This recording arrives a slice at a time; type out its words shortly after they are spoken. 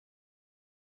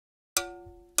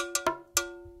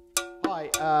Hi,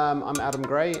 I'm Adam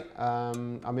Gray.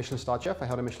 I'm a Michelin star chef. I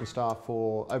held a Michelin star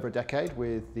for over a decade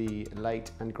with the late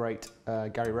and great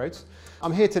Gary Rhodes.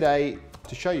 I'm here today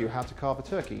to show you how to carve a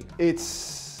turkey.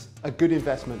 It's a good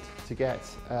investment to get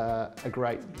a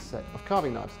great set of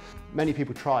carving knives. Many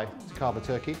people try to carve a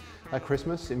turkey at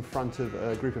Christmas in front of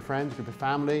a group of friends, a group of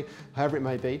family, however it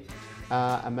may be,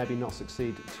 and maybe not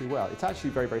succeed too well. It's actually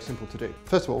very, very simple to do.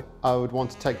 First of all, I would want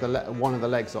to take one of the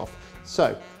legs off.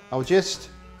 So I'll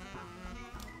just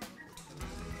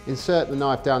insert the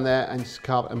knife down there and just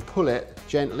carve and pull it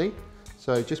gently.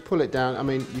 So just pull it down. I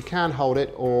mean, you can hold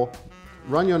it or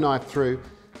run your knife through.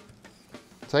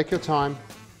 Take your time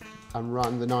and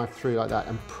run the knife through like that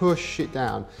and push it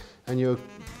down. And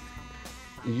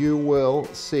you will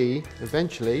see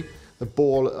eventually the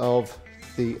ball of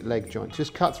the leg joint.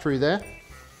 Just cut through there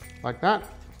like that.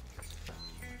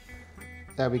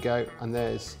 There we go, and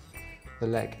there's the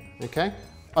leg, okay?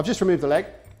 I've just removed the leg.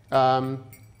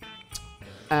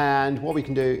 And what we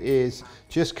can do is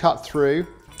just cut through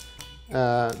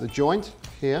the joint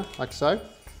here, like so.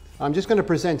 I'm just going to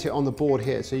present it on the board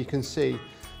here so you can see.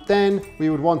 Then we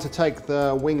would want to take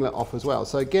the winglet off as well.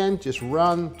 So again, just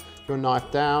run your knife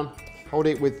down, hold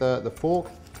it with the fork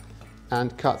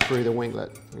and cut through the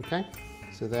winglet, okay?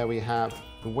 So there we have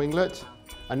the winglet.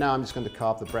 And now I'm just going to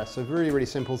carve the breast. So really, really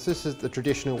simple. This is the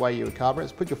traditional way you would carve it.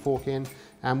 Just put your fork in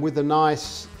and with a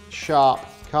nice sharp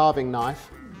carving knife,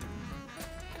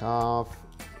 carve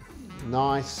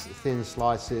nice thin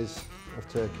slices of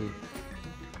turkey,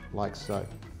 like so.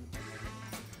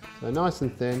 So nice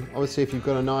and thin. Obviously, if you've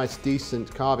got a nice,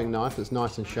 decent carving knife that's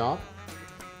nice and sharp,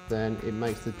 then it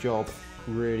makes the job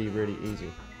really, really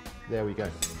easy. There we go.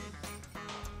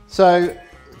 So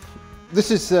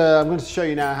this is, I'm going to show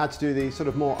you now how to do the sort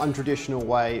of more untraditional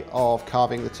way of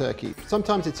carving the turkey.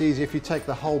 Sometimes it's easier if you take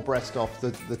the whole breast off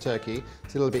the turkey.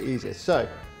 It's a little bit easier. So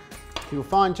you'll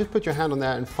find, just put your hand on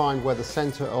there and find where the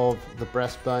center of the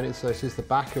breastbone is. So this is the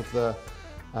back of the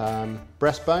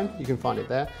breastbone. You can find it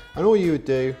there. And all you would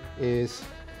do is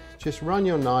just run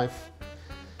your knife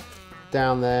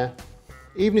down there.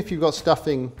 Even if you've got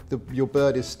stuffing, your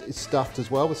bird is stuffed as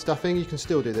well with stuffing, you can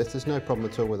still do this. There's no problem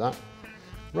at all with that.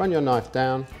 Run your knife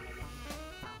down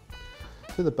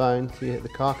to the bone so you hit the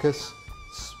carcass.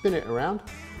 Spin it around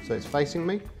so it's facing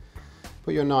me.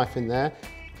 Put your knife in there.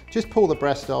 Just pull the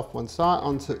breast off one side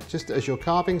onto just as you're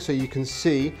carving so you can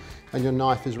see and your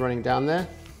knife is running down there.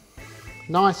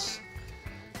 Nice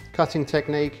cutting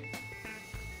technique.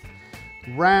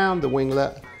 Round the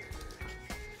winglet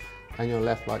and you're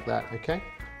left like that, okay?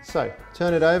 So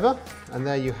turn it over and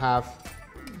there you have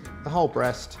the whole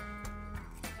breast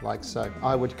like so.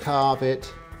 I would carve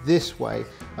it this way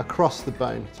across the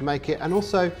bone to make it, and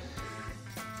also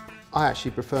I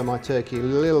actually prefer my turkey a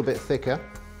little bit thicker.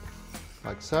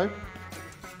 Like so,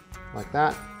 like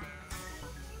that.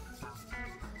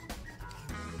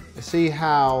 See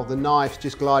how the knife's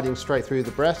just gliding straight through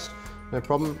the breast? No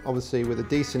problem. Obviously with a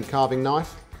decent carving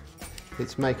knife,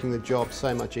 it's making the job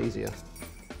so much easier.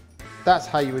 That's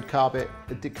how you would carve it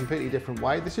a completely different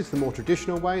way. This is the more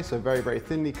traditional way, so very, very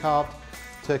thinly carved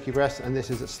turkey breast, and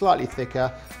this is a slightly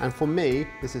thicker. And for me,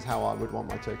 this is how I would want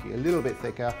my turkey, a little bit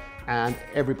thicker, and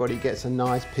everybody gets a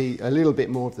nice piece, a little bit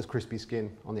more of this crispy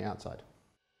skin on the outside.